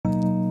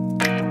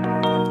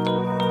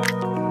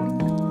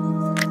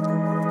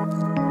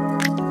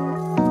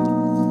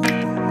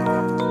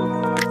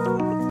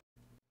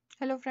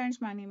friends,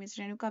 my name is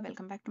Renuka.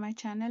 Welcome back to my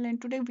channel. And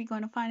today we're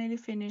gonna finally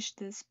finish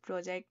this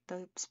project,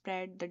 the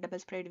spread, the double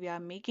spread we are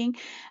making.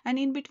 And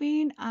in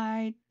between,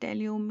 I tell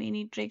you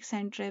many tricks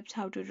and tips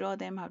how to draw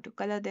them, how to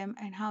color them,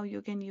 and how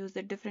you can use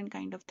the different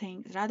kind of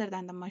things rather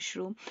than the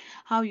mushroom.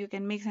 How you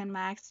can mix and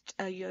match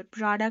your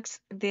products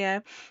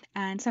there,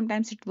 and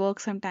sometimes it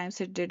works, sometimes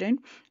it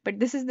didn't. But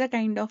this is the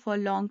kind of a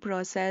long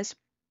process.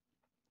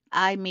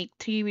 I make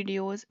three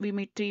videos, we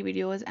made three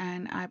videos,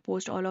 and I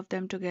post all of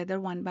them together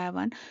one by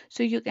one.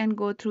 So you can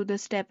go through the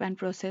step and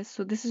process.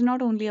 So this is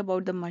not only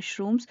about the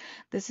mushrooms,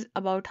 this is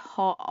about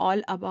how, all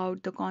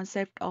about the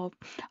concept of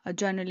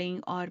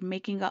journaling or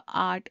making a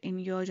art in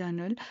your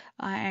journal.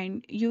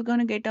 And you're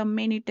gonna get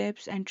many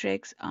tips and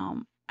tricks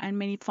and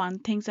many fun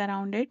things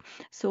around it.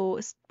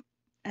 So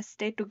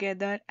stay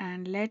together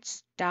and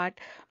let's start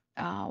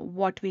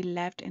what we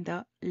left in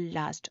the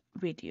last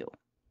video.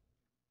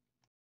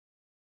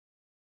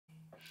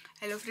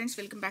 Hello friends,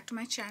 welcome back to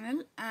my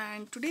channel,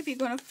 and today we're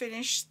gonna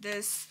finish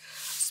this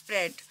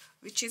spread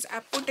which is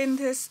I put in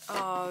this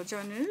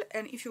journal.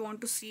 And if you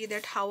want to see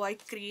that how I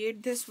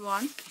create this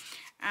one,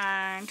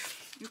 and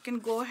you can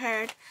go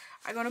ahead,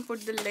 I'm gonna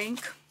put the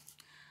link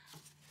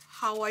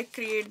how I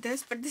create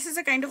this. But this is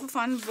a kind of a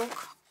fun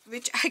book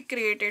which I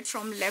created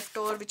from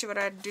leftover, whichever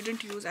I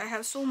didn't use. I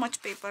have so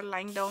much paper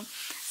lying down.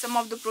 Some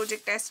of the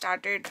project I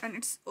started, and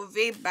it's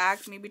way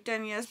back, maybe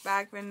 10 years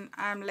back, when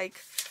I'm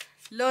like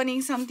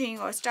learning something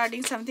or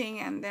starting something.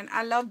 And then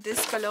I love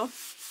this color.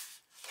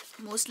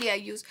 Mostly I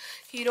use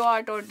Hero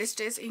Art or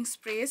Distress ink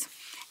sprays,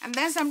 and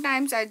then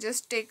sometimes I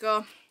just take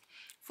a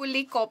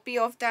fully copy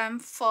of them.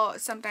 For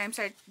sometimes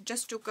I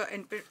just took a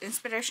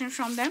inspiration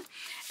from them.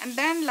 And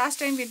then last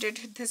time we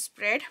did this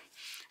spread,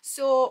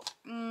 so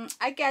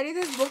I carry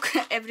this book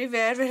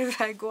everywhere.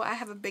 Wherever I go, I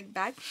have a big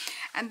bag,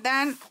 and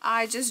then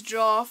I just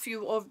draw a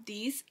few of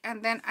these,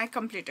 and then I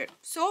complete it.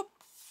 So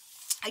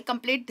I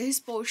complete this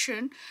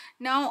portion.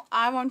 Now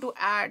I want to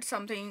add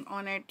something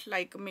on it,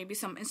 like maybe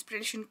some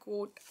inspiration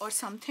quote or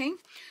something.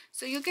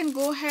 So you can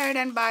go ahead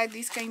and buy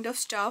this kind of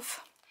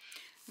stuff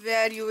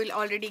where you will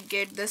already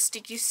get the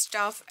sticky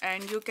stuff,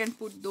 and you can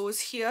put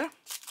those here.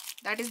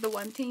 That is the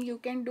one thing you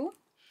can do.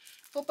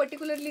 For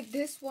particularly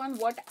this one,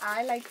 what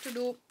I like to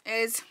do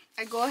is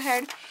I go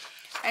ahead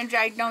and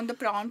write down the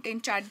prompt in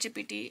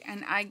ChatGPT,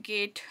 and I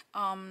get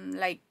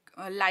like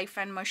life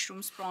and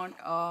mushrooms prompt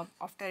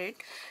after it.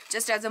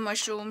 Just as a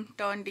mushroom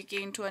turn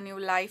decay into a new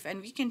life,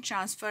 and we can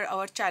transfer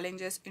our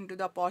challenges into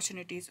the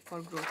opportunities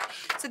for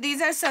growth. So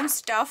these are some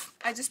stuff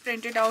I just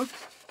printed out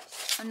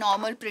a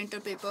normal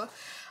printer paper.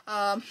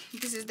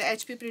 This is the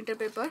HP printer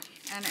paper,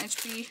 and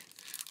HP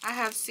I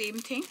have same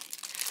thing.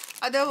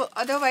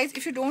 Otherwise,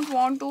 if you don't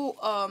want to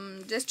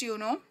just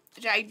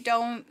write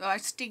down,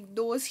 stick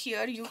those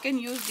here, you can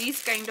use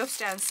these kind of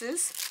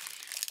stencils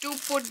to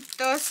put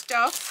the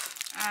stuff,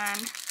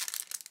 and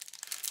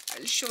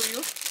I'll show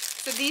you.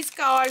 So these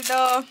are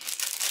the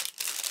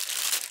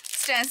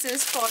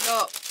stencils for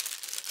the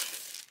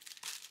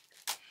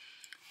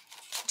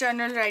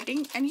journal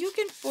writing, and you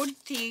can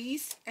put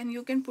these, and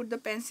you can put the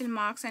pencil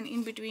marks, and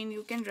in between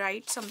you can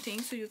write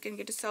something, so you can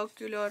get a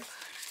circular.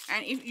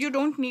 And if you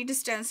don't need a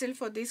stencil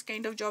for this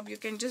kind of job, you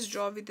can just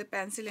draw with the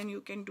pencil, and you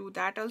can do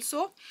that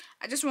also.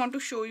 I just want to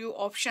show you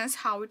options,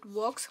 how it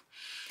works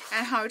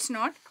and how it's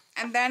not.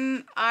 And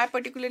then I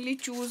particularly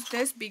choose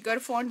this bigger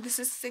font. This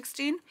is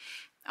 16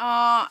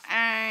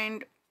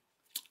 and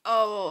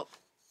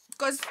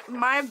because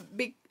my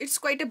big, it's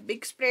quite a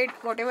big spread.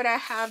 Whatever I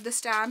have, the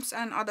stamps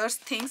and other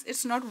things,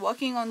 it's not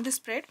working on the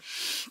spread.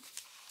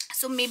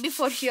 So maybe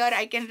for here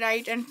I can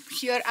write, and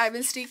here I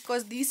will stick,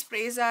 because these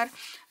sprays are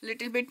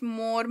little bit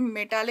more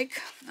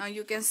metallic.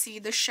 You can see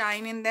the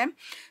shine in them.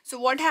 So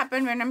what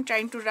happened when I'm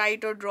trying to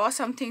write or draw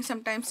something,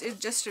 sometimes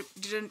it just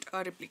didn't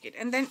replicate,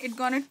 and then it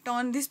gonna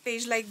turn this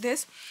page like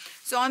this.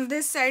 So on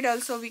this side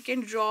also we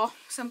can draw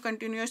some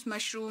continuous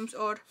mushrooms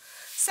or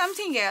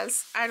something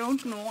else. I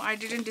don't know, I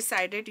didn't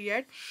decide it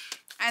yet.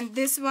 And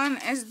this one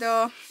is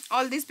the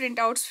all these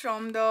printouts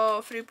from the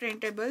free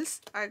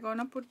printables. I'm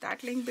gonna put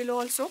that link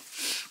below also,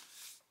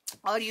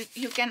 or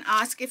you can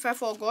ask if I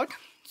forgot.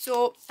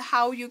 So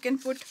how you can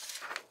put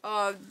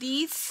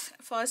these,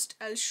 first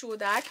I'll show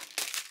that.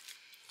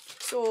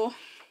 So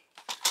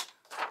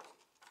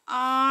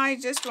I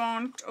just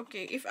want,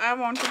 okay, if I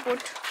want to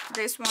put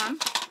this one,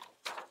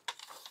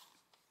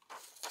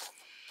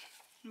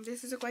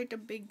 this is quite a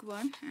big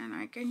one, and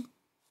I can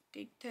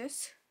take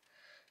this.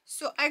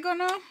 So I'm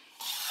gonna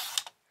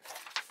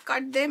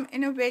cut them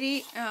in a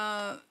very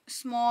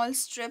small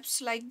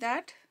strips like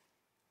that,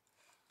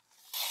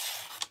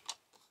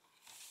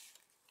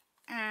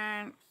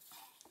 and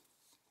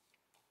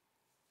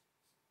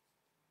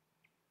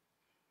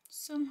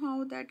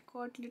somehow that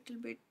got little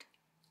bit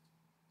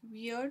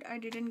weird. I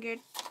didn't get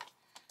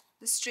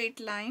the straight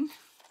line,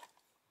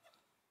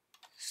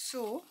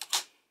 so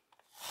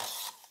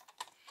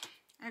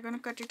I'm gonna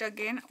cut it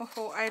again.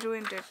 Oh, I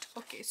ruined it.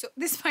 Okay, so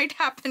this might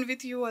happen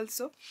with you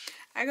also.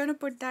 I'm gonna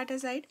put that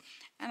aside,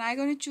 and I'm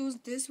gonna choose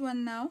this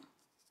one now.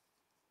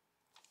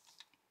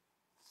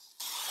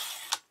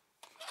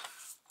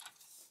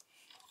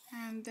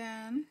 and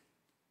then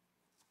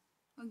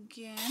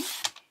again.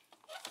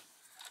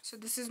 So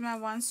this is my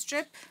one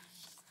strip,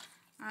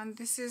 and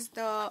this is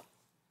the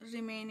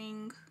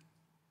remaining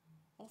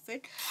of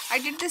it. I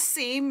did the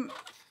same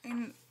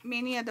in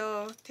many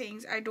other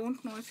things. I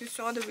don't know if you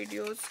saw the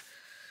videos,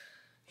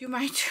 you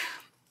might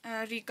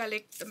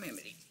recollect the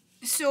memory.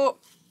 So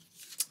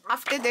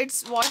after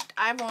that's what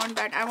I want,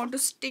 that I want to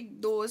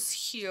stick those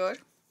here.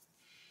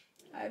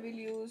 I will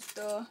use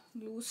the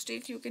glue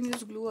stick. You can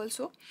use glue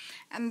also.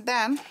 And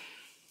then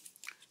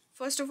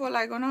first of all,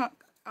 I'm gonna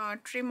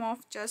trim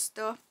off just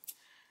the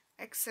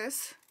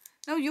excess.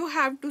 Now you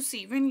have to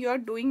see when you're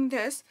doing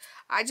this,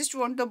 I just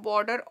want the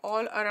border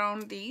all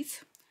around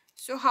these.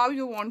 So how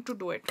you want to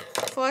do it?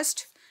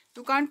 First,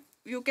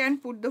 you can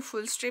put the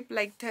full strip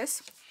like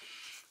this,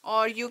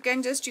 or you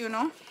can just, you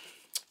know,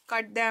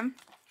 cut them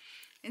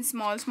in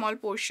small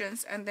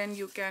portions, and then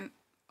you can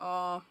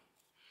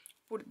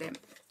put them.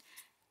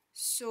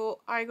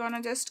 So I'm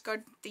gonna just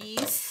cut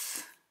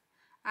these.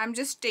 I'm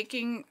just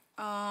taking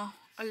a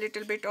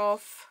little bit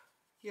of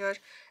your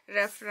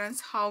reference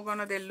how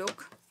gonna they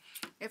look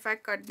if I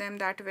cut them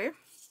that way.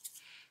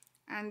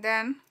 And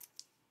then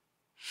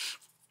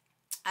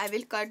I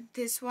will cut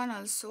this one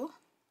also.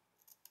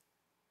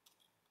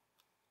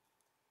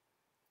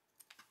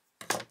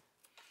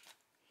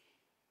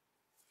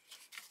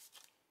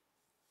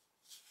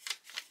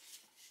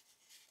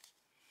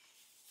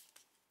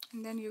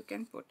 And then you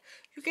can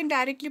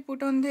directly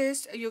put on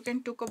this. You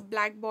can took a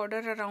black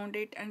border around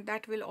it, and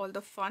that will all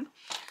the fun.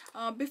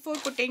 Before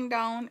putting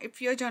down,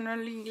 if you're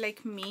generally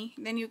like me,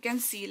 then you can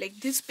see like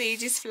this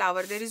page is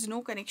flower, there is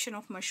no connection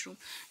of mushroom,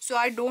 so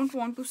I don't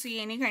want to see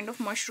any kind of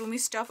mushroomy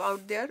stuff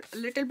out there. A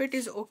little bit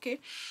is okay,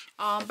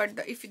 but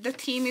if the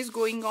theme is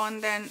going on,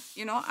 then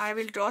you know I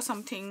will draw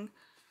something,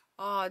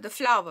 the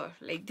flower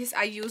like this.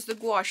 I use the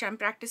gouache. I'm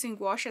practicing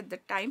gouache at the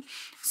time,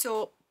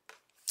 so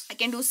I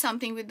can do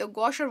something with the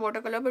gouache or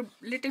watercolor, but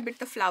little bit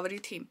the flowery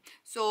theme.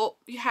 So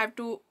you have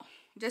to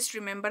just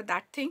remember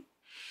that thing.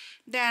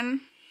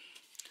 Then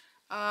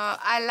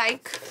I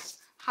like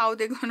how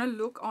they're gonna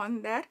look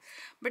on there,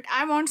 but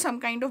I want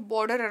some kind of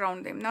border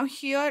around them. Now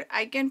here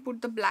I can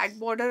put the black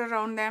border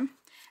around them,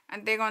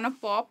 and they're gonna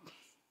pop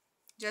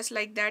just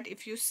like that,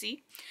 if you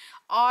see.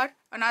 Or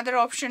another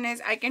option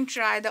is I can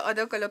try the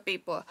other color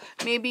paper,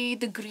 maybe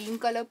the green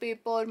color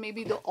paper,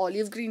 maybe the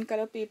olive green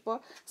color paper,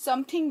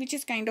 something which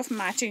is kind of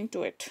matching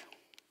to it.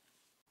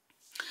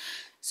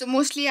 So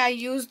mostly I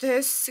use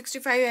this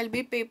 65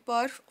 lb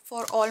paper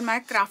for all my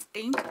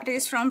crafting. It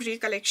is from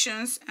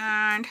Recollections,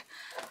 and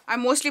I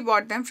mostly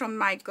bought them from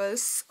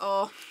Michaels.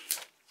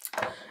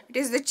 It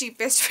is the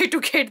cheapest way to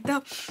get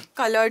the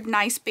colored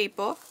nice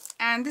paper,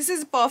 and this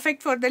is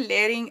perfect for the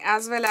layering,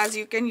 as well as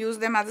you can use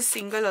them as a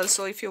single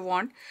also if you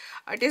want.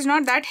 It is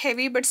not that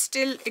heavy, but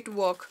still it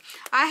work.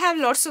 I have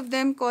lots of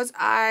them because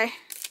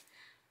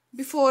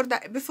before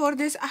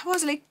this I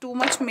was like too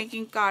much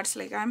making cards,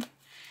 like I'm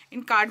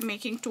in card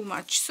making too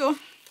much. So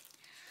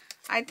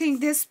I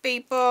think this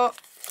paper,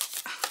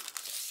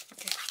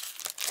 okay,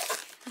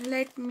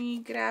 let me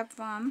grab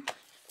one.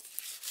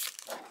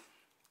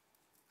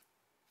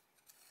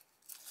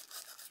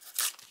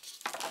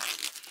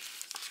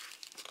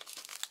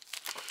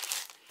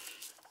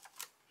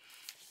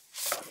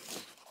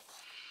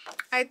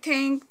 I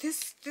think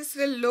this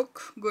will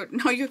look good.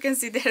 Now you can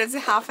see there is a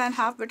half and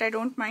half, but I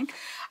don't mind.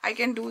 I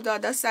can do the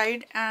other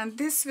side, and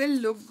this will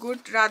look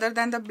good rather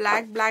than the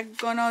black. Black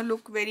gonna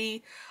look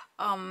very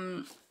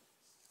what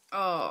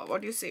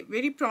do you say,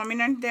 very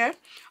prominent there.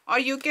 Or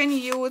you can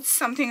use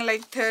something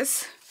like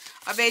this,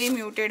 a very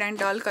muted and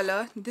dull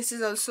color. This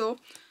is also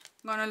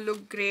gonna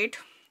look great.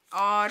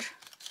 Or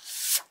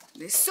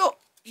this. So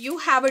you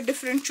have a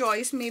different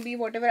choice. Maybe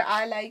whatever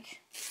I like,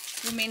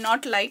 you may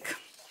not like.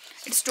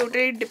 It's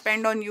totally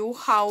depend on you,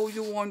 how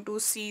you want to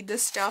see the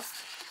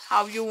stuff,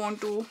 how you want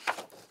to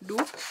do,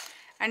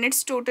 and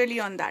it's totally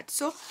on that.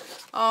 So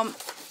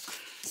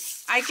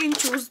I can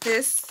choose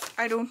this.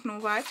 I don't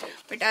know why,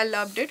 but I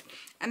loved it.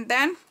 And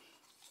then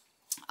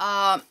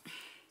I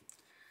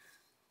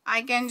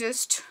can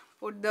just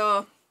put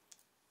the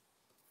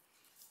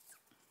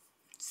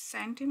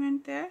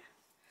sentiment there.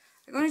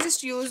 I'm gonna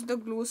just use the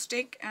glue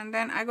stick, and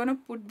then I'm gonna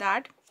put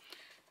that,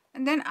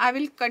 and then I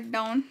will cut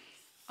down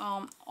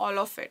all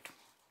of it.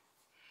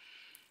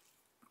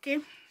 Okay,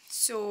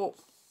 so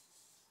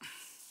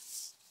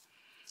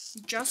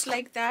just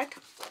like that.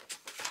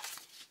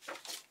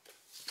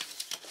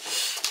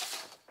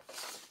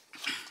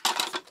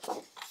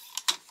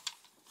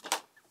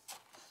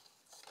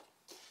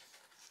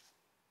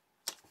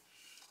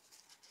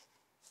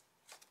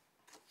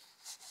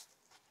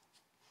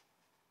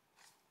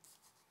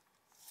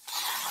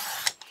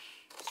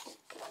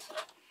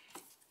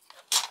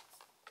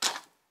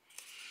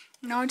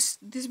 Now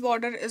this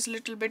border is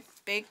little bit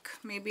big.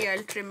 Maybe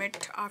I'll trim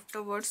it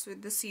afterwards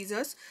with the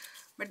scissors,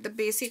 but the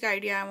basic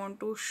idea I want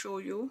to show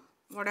you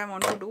what I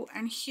want to do.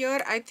 And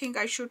here I think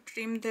I should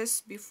trim this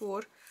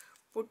before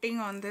putting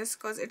on this,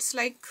 because it's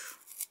like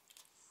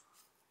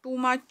too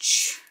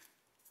much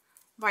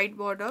white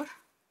border.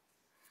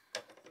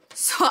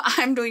 so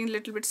I'm doing a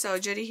little bit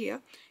surgery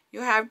here.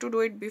 You have to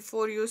do it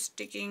before you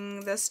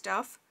sticking the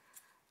stuff,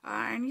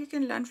 and you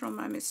can learn from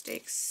my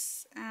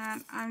mistakes.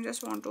 And I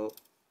just want to,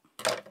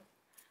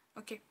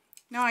 okay,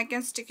 now I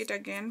can stick it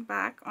again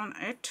back on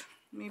it.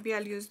 Maybe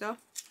I'll use the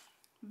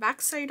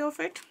back side of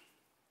it.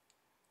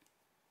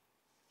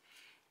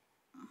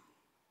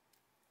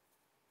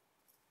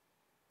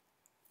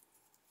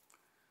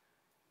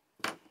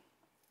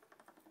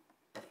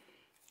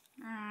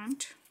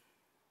 And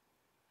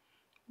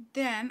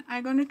then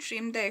I'm gonna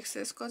trim the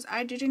excess because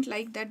I didn't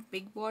like that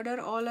big border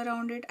all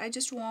around it. I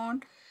just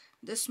want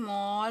the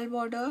small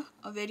border,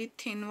 a very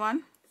thin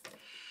one.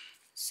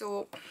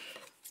 So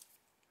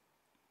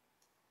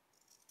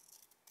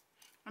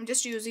I'm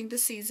just using the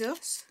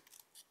scissors,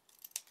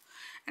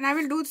 and I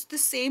will do the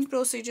same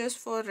procedures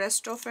for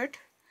rest of it,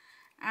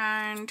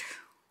 and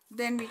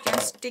then we can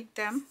stick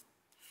them.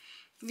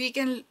 We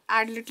can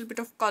add a little bit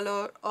of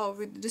color or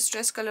with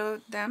distress color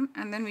them,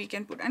 and then we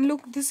can put, and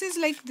look, this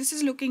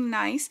is looking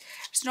nice.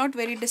 It's not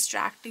very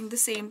distracting, the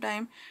same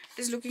time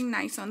it is looking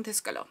nice on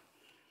this color.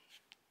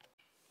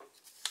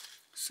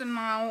 So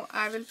now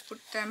I will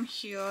put them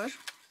here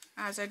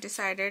as I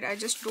decided. I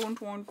just don't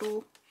want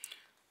to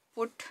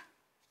put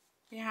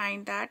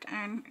behind that,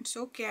 and it's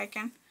okay, I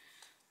can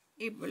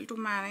able to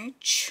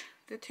manage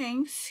the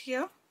things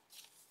here.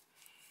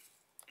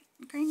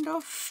 Kind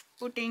of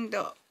putting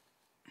the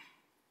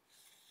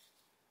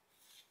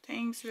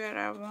things where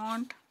I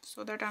want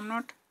so that I'm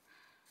not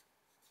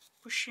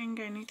pushing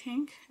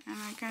anything, and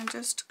I can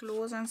just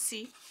close and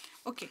see.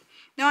 Okay,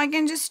 now I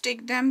can just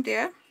stick them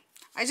there.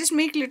 I just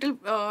make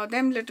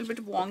them little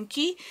bit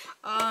wonky.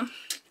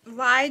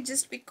 Why?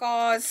 Just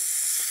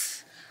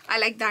because I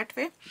like that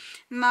way.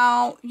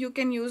 Now you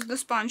can use the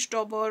sponge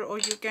dauber, or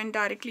you can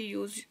directly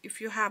use,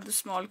 if you have the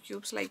small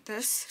cubes like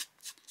this,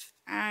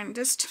 and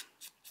just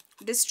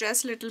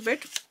distress little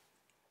bit.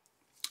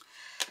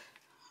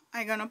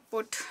 I'm gonna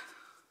put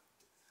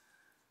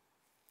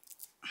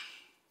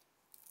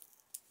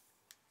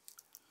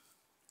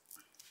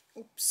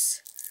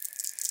oops.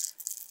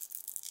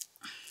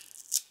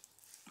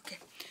 Okay,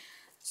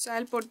 so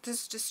I'll put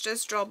this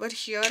distress dauber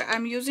here.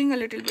 I'm using a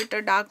little bit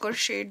a darker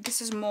shade.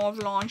 This is mauve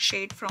lawn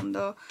shade from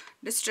the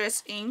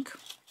Distress ink,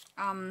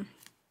 and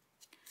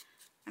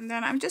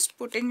then I'm just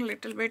putting a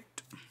little bit,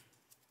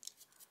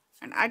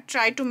 and I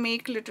try to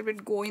make a little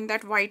bit go in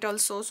that white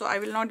also, so I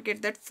will not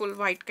get that full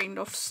white kind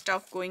of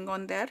stuff going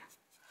on there.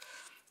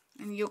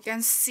 And you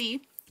can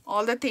see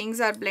all the things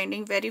are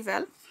blending very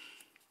well.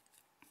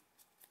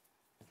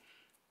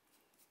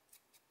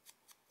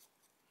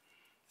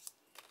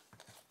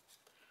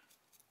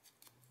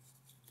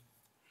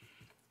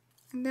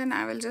 And then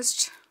I will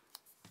just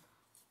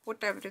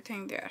put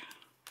everything there.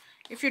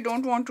 If you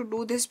don't want to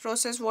do this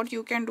process, what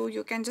you can do,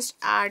 you can just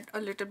add a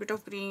little bit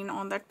of green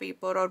on that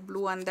paper or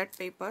blue on that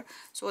paper,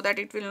 so that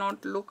it will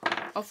not look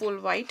a full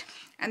white.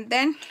 And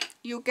then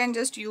you can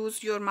just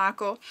use your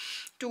marker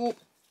to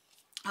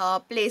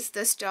place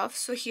the stuff.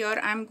 So here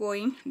I'm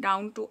going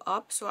down to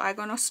up, so I'm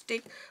gonna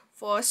stick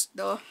first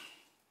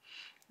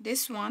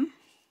this one,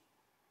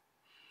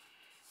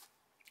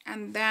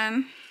 and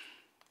then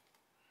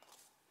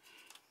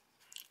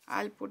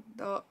I'll put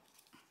the,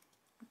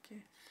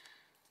 okay,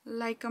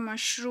 like a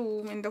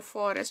mushroom in the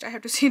forest. I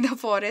have to see the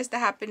forest, the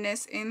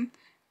happiness in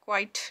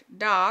quite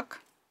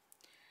dark.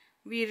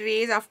 We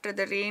raise after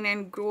the rain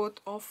and growth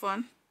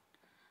often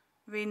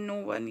when no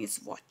one is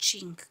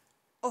watching.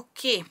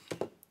 Okay,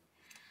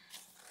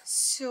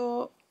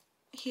 so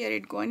here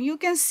it go, and you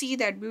can see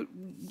that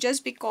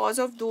just because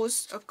of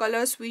those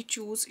colors we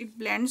choose, it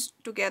blends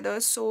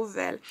together so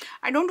well.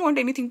 I don't want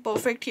anything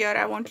perfect here,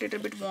 I want a little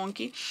bit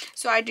wonky,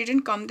 so I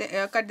didn't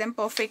cut them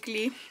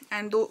perfectly,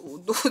 and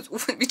those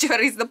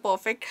whichever is the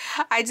perfect,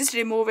 I just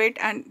remove it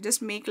and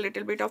just make a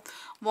little bit of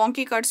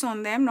wonky cuts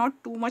on them.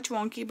 Not too much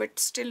wonky, but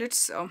still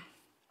it's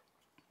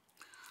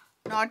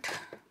not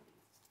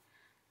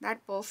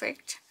that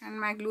perfect, and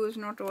my glue is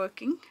not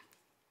working,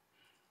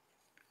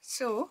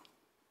 so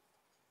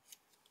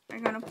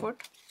I'm gonna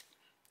put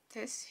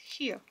this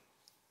here.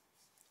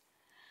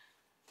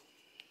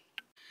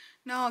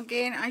 Now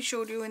again, I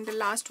showed you in the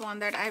last one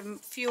that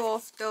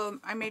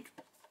I made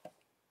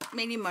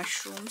many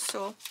mushrooms,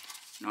 so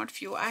not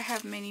few, I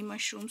have many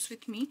mushrooms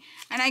with me,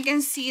 and I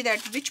can see that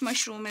which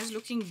mushroom is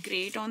looking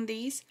great on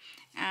these.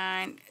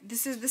 And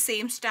this is the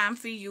same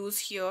stamp we use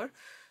here,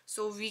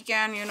 so we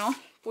can, you know,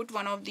 put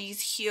one of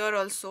these here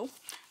also.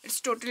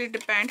 It's totally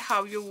depend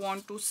how you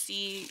want to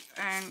see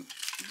and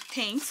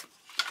things.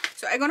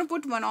 So I'm gonna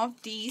put one of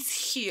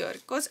these here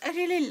because I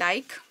really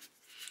like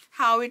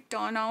how it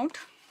turned out,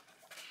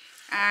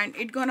 and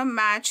it's gonna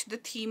match the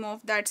theme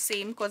of that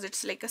same, because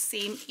it's like a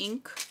same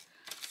ink.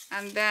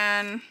 And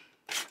then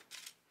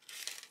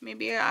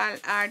maybe I'll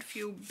add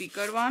few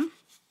bigger one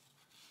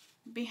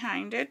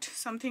behind it,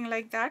 something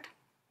like that.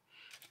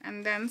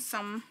 And then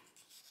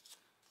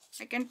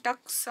I can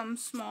tuck some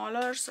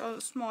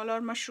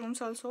smaller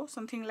mushrooms also,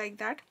 something like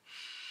that.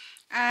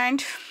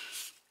 And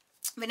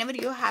whenever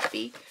you're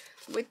happy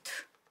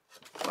with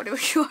whatever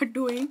you are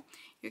doing,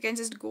 you can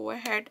just go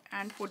ahead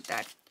and put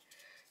that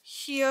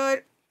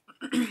here.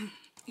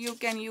 You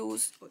can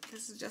use, oh,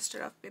 this is just a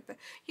rough paper.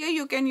 Here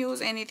you can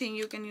use anything.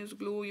 You can use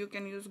glue, you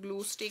can use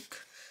glue stick,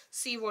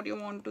 see what you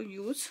want to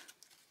use,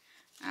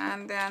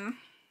 and then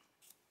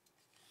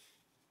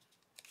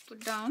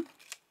put down.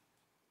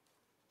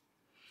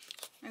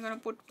 I'm gonna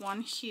put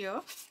one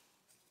here,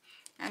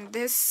 and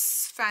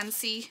this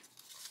fancy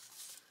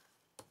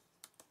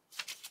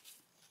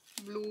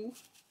blue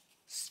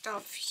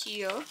stuff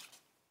here.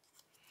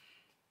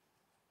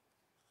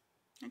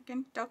 I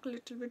can tuck a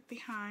little bit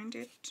behind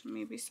it,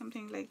 maybe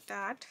something like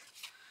that.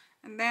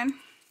 And then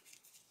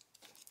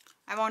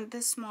I want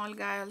this small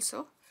guy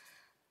also,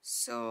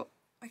 so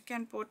I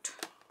can put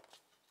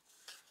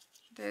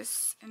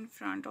this in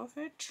front of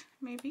it,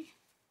 maybe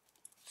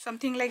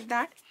something like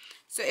that.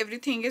 So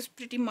everything is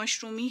pretty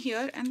mushroomy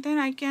here, and then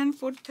I can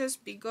put this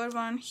bigger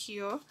one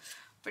here,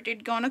 but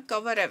it gonna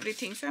cover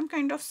everything. So I'm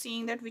kind of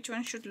seeing that which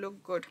one should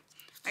look good.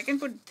 I can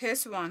put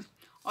this one,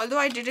 although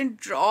I didn't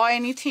draw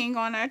anything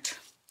on it,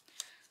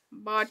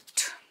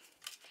 but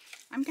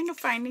I'm kind of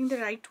finding the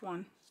right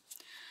one,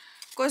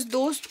 because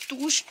those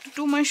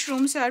two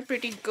mushrooms are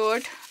pretty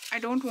good. I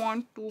don't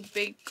want too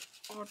big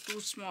or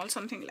too small,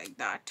 something like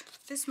that.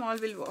 This small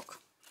will work,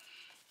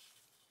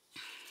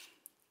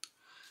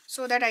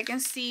 so that I can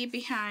see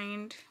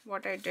behind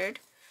what I did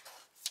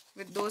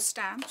with those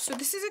stamps. So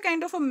this is a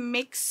kind of a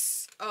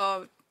mix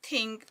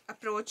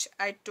approach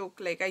I took.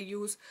 Like I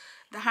use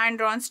the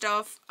hand-drawn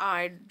stuff,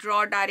 I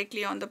draw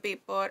directly on the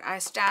paper, I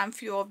stamp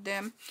few of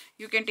them.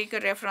 You can take a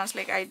reference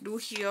like I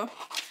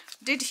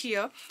did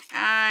here,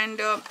 and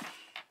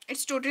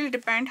it's totally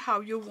depend how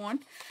you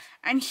want.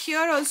 And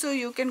here also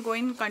you can go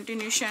in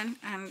continuation,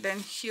 and then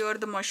here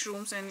the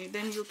mushrooms, and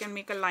then you can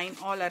make a line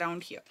all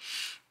around here.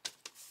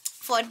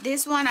 For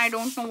this one, I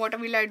don't know what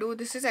will I do.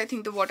 This is, I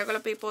think, the watercolor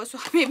paper, so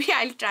maybe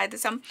I'll try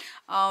this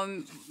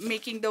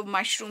making the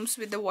mushrooms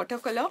with the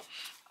watercolor.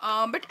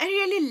 But I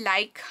really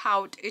like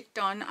how it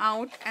turned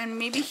out, and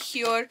maybe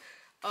here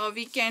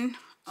we can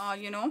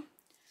you know,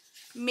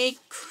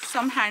 make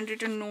some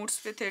handwritten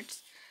notes with it,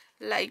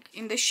 like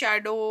in the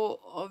shadow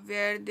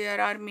where there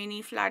are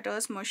many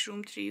flatters,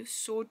 mushroom trees,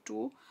 so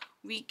too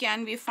we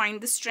find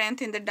the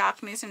strength in the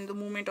darkness and the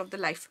movement of the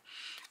life.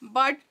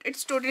 But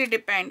it's totally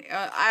depend.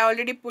 I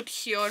already put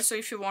here, so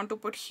if you want to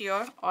put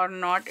here or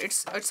not,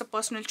 it's a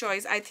personal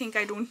choice. I think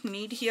I don't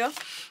need here.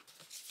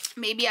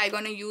 Maybe I'm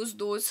gonna use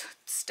those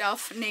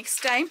stuff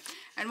next time.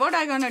 And what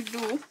I'm gonna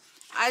do,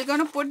 I'm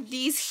gonna put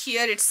these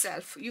here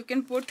itself. You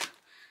can put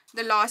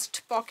the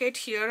last pocket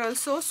here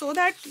also, so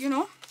that you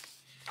know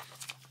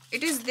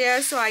it is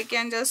there, so I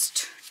can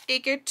just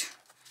take it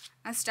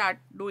and start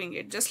doing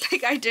it, just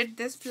like I did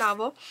this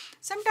flower.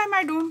 Sometimes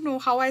I don't know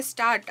how I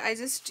start, I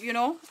just, you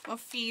know,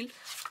 feel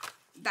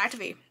that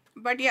way.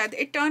 But yeah,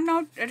 it turned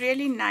out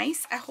really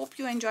nice. I hope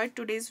you enjoyed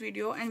today's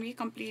video, and we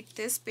complete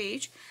this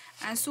page,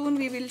 and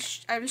soon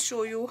I will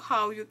show you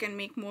how you can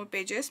make more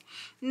pages.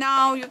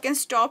 Now you can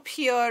stop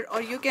here,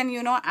 or you can,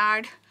 you know,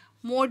 add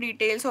more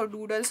details or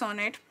doodles on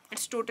it.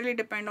 It's totally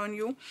depend on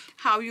you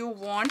how you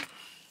want.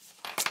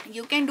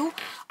 You can do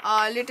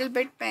a little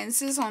bit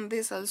pencils on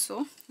this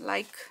also,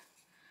 like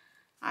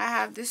I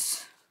have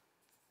this,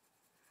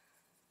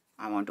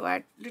 I want to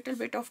add little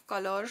bit of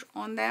color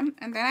on them,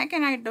 and then I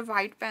can add the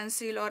white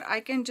pencil, or I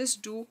can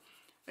just do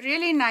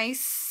really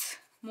nice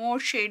more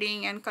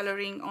shading and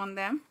coloring on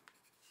them.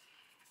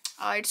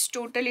 It's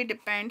totally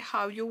depend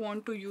how you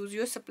want to use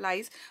your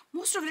supplies.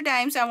 Most of the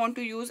times I want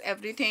to use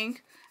everything,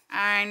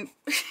 and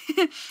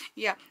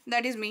yeah,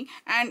 that is me.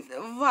 And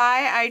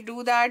why I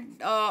do that,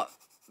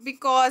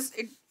 because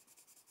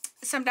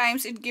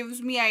sometimes it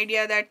gives me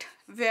idea that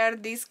where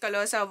these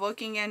colors are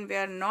working and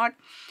where not.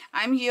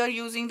 I'm here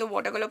using the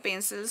watercolor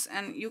pencils,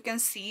 and you can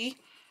see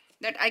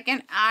that I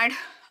can add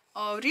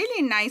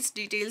really nice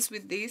details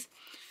with these.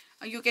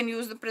 You can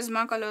use the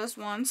Prismacolors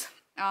ones.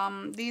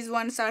 These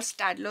ones are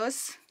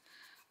Staedtlers,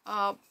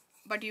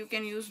 but you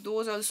can use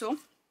those also.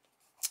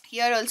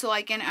 Here also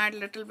I can add a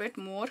little bit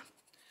more.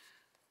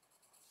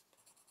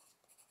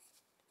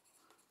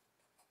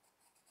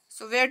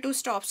 So where to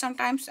stop?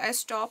 Sometimes I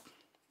stop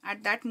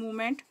at that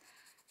moment,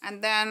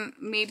 and then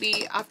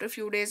maybe after a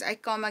few days I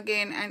come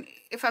again, and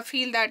if I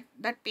feel that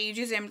that page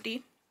is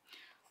empty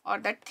or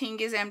that thing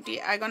is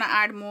empty, I'm gonna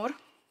add more.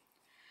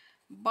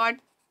 But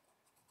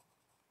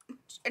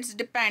it's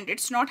depend,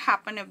 it's not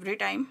happen every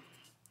time.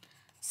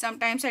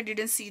 Sometimes I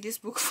didn't see this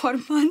book for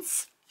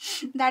months.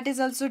 That is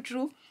also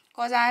true,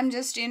 because I'm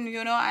just in,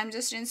 you know, I'm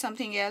just in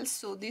something else.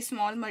 So these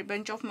small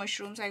bunch of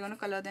mushrooms, I'm gonna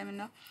color them in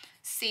a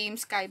same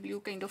sky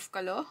blue kind of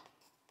color.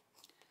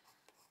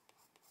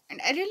 And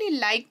I really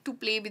like to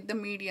play with the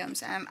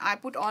mediums, and I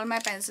put all my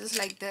pencils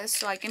like this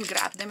so I can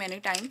grab them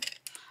anytime.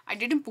 I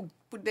didn't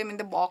put them in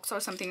the box or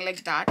something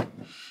like that.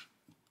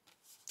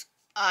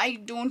 I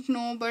don't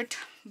know, but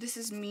this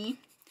is me.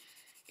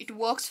 It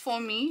works for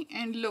me.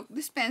 And look,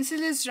 this pencil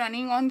is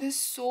running on this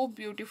so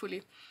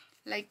beautifully.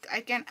 Like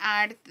I can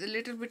add a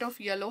little bit of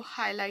yellow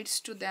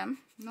highlights to them.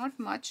 Not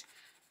much,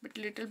 but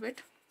a little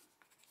bit.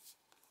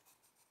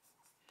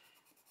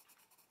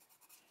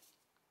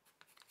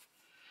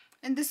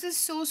 And this is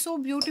so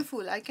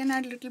beautiful. I can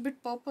add a little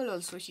bit purple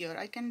also here.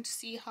 I can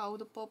see how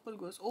the purple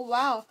goes. Oh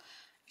wow,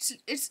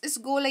 it's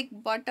go like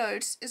butter.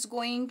 It's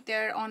going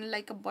there on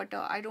like a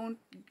butter.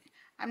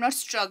 I'm not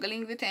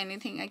struggling with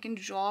anything. I can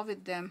draw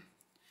with them.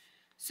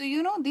 So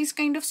you know, these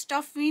kind of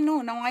stuff we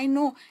know. Now I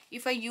know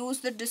if I use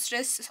the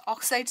distress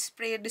oxide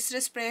spray,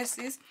 distress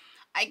sprays,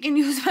 I can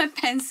use my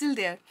pencil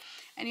there.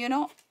 And you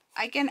know,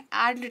 I can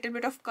add little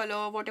bit of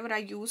color, whatever I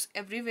use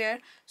everywhere,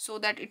 so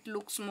that it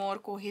looks more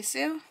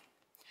cohesive.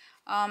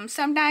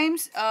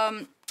 Sometimes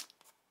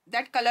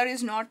that color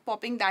is not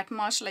popping that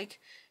much, like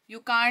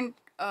you can't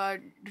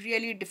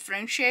really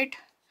differentiate,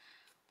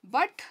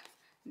 but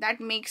that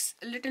makes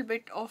a little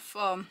bit of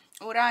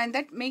aura, and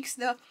that makes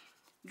the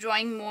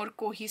drawing more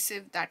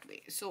cohesive that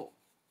way. So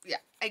yeah,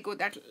 I go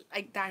that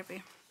like that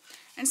way.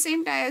 And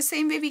same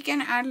way we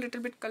can add a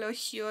little bit color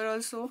here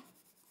also,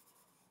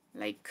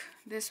 like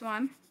this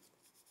one.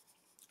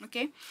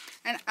 Okay,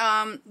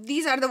 and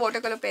these are the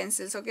watercolor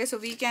pencils. Okay, so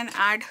we can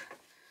add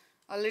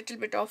a little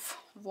bit of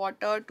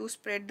water to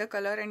spread the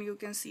color, and you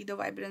can see the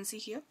vibrancy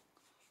here.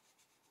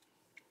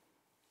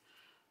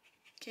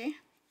 Okay,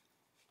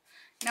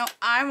 now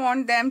I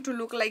want them to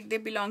look like they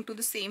belong to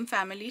the same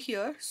family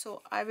here,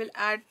 so I will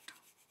add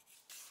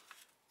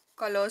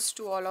colors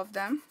to all of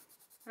them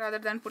rather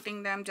than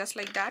putting them just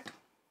like that.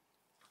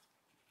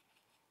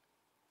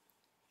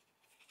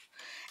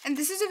 And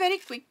this is a very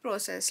quick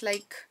process.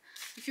 Like,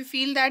 if you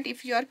feel that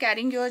if you are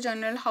carrying your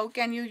journal, how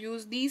can you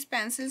use these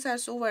pencils? Are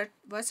so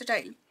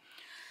versatile.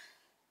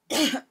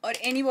 Or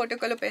any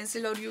watercolor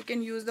pencil, or you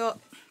can use the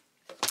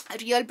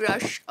real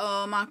brush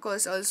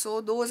markers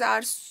also. Those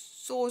are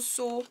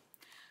so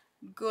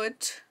good.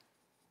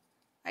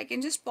 I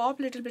can just pop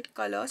little bit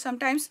color.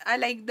 Sometimes I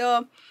like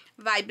the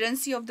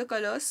vibrancy of the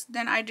colors,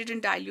 then I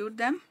didn't dilute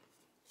them.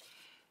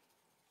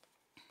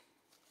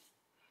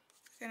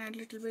 Can add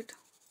little bit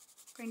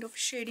kind of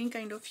shading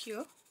kind of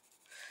here.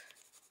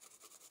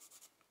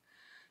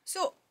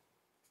 So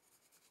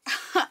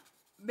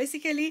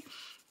basically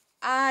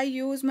I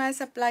use my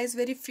supplies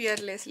very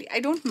fearlessly. I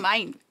don't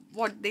mind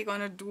what they're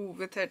gonna do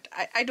with it.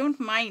 I don't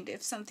mind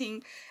if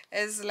something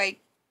is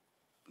like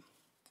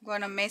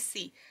gonna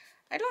messy.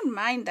 I don't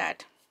mind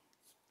that,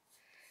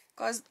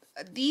 because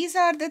these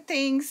are the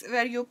things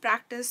where you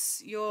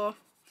practice your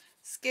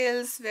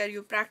skills, where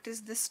you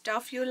practice the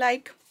stuff you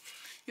like.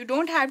 You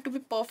don't have to be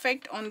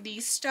perfect on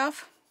these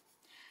stuff,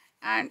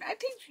 and I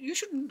think you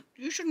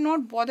should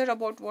not bother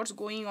about what's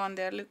going on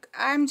there. Look,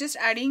 I'm just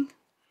adding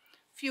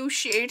few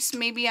shades.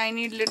 Maybe I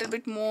need a little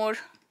bit more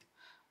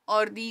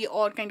earthy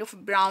or kind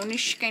of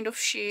brownish kind of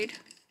shade,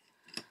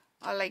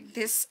 or like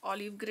this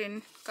olive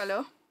green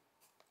color.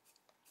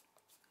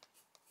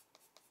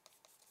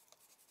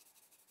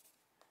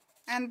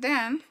 And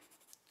then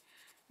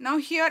now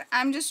here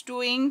I'm just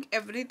doing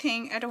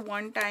everything at a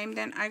one time.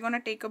 Then I'm gonna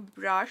take a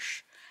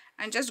brush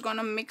and just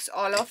gonna mix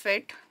all of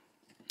it,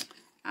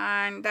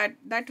 and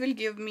that will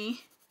give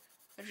me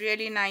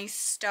really nice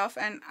stuff,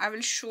 and I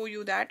will show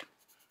you that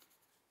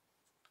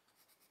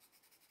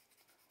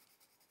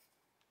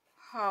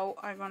how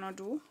I'm gonna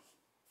do.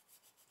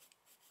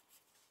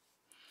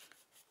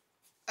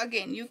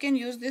 Again, you can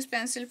use this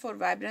pencil for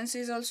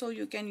vibrancies also.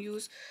 You can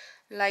use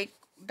like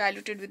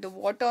diluted with the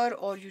water,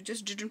 or you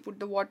just didn't put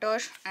the water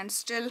and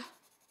still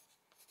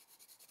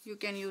you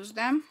can use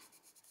them.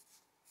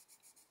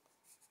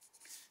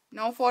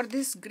 Now for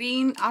this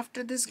green,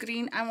 after this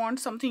green I want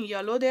something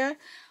yellow there.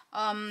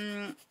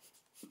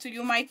 So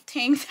you might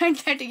think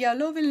that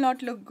yellow will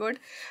not look good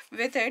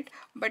with it,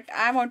 but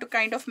I want to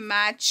kind of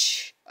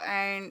match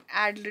and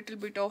add little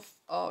bit of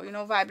you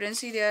know,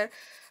 vibrancy there,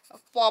 a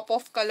pop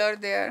of color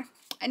there.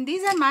 And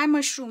these are my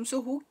mushrooms,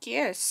 so who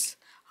cares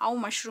how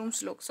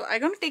mushrooms look. So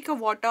I'm gonna take a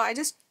water. I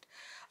just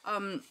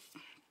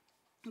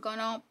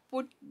gonna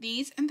put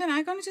these, and then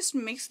I'm gonna just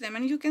mix them,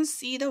 and you can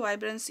see the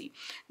vibrancy.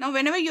 Now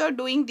whenever you're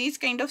doing these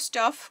kind of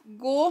stuff,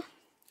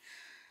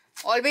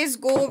 always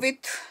go with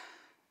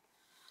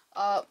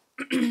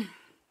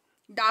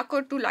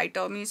darker to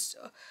lighter. Means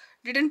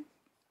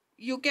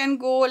you can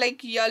go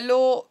like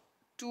yellow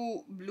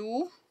to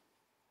blue,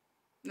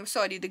 no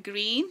sorry, the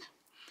green.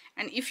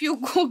 And if you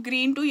go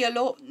green to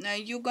yellow,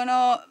 you're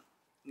gonna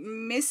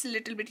miss a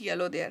little bit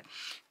yellow there,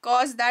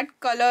 cause that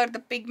color, the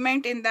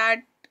pigment in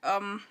that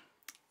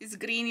is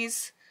green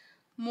is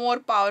more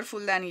powerful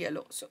than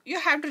yellow. So you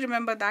have to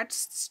remember that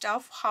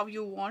stuff how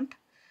you want.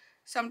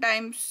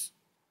 Sometimes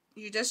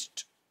you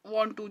just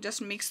want to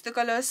just mix the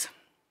colors.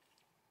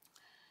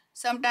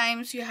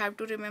 Sometimes you have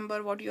to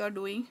remember what you are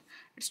doing.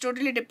 It's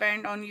totally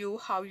depend on you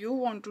how you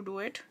want to do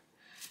it,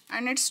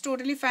 and it's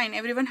totally fine.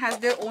 Everyone has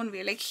their own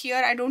way. Like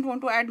here I don't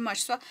want to add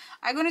much, so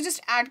I'm gonna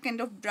just add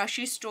kind of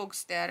brushy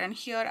strokes there, and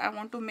here I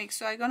want to mix,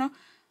 so I'm gonna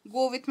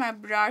go with my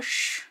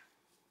brush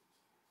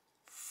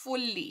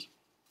fully.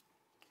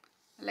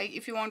 Like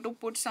if you want to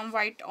put some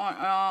white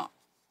on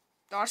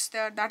dots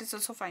there, that is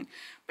also fine.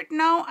 But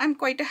now I'm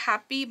quite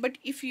happy. But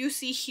if you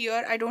see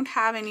here, I don't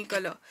have any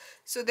color,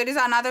 so there is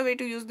another way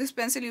to use this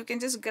pencil. You can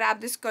just grab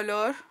this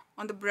color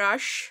on the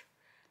brush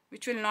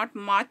which will not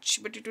much,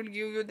 but it will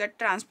give you that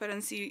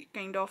transparency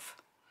kind of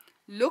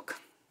look.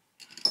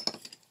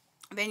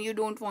 When you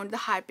don't want the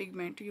high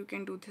pigment, you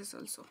can do this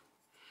also.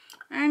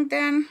 And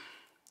then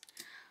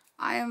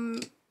I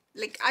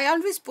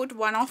always put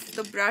one of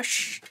the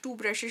brush, two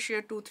brushes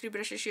here, two, three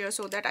brushes here,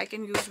 so that I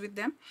can use with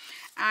them.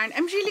 And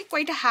I'm really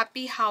quite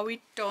happy how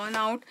it turned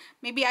out.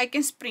 Maybe I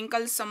can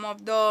sprinkle some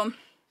of the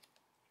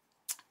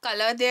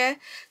color there,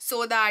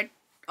 so that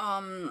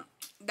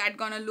that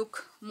gonna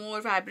look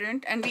more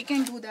vibrant, and we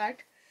can do that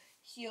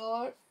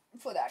here.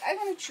 For that, I'm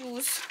gonna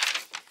choose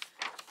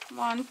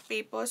one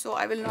paper, so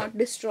I will not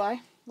destroy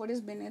what is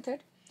beneath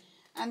it.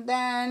 And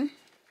then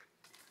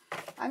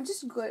I'm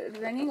just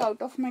running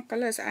out of my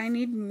colors. I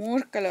need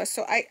more colors,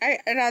 so I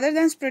rather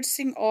than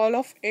spritzing all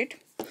of it,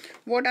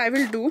 what I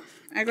will do,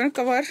 I'm gonna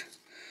cover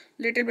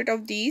little bit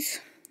of these.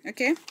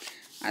 Okay,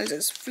 I'll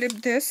just flip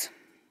this,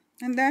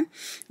 and then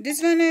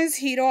this one is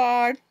Hero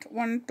Art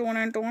one tone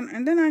and tone,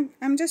 and then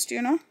I'm just,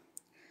 you know,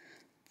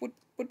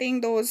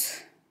 putting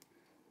those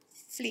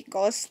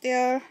flickers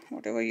there,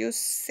 whatever you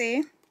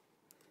say,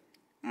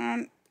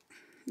 and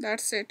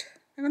that's it.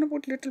 I'm gonna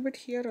put little bit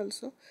here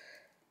also.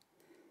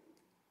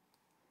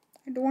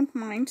 I don't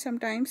mind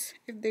sometimes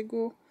if they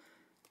go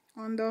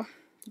on the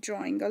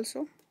drawing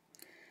also,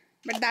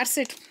 but that's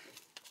it.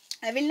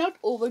 I will not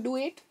overdo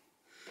it,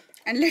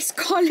 and let's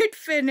call it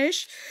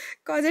finish,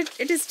 because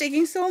it is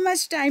taking so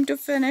much time to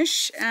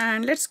finish.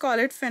 And let's call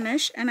it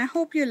finish, and I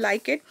hope you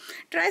like it.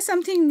 Try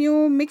something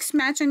new, mix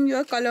match in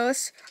your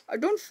colors.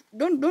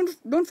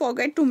 Don't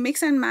forget to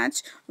mix and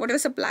match whatever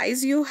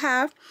supplies you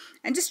have,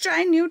 and just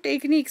try new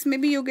techniques.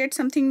 Maybe you get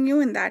something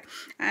new in that,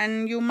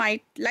 and you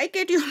might like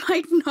it, you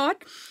might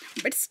not,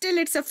 but still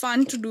it's a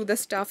fun to do the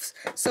stuffs.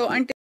 So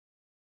until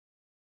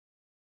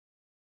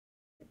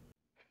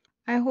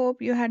I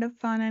hope you had a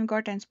fun and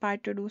got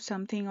inspired to do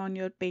something on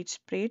your page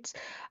spreads.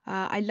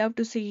 I love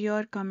to see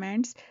your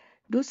comments.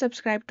 Do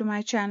subscribe to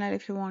my channel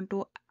if you want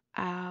to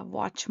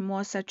watch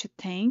more such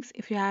things.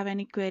 If you have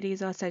any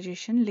queries or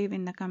suggestion, leave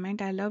in the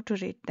comment. I love to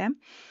read them.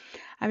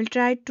 I will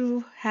try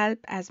to help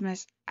as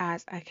much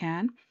as I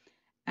can,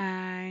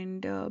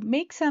 and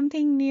make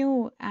something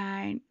new,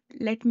 and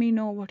let me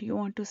know what you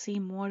want to see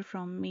more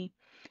from me.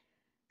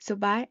 So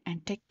bye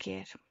and take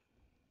care.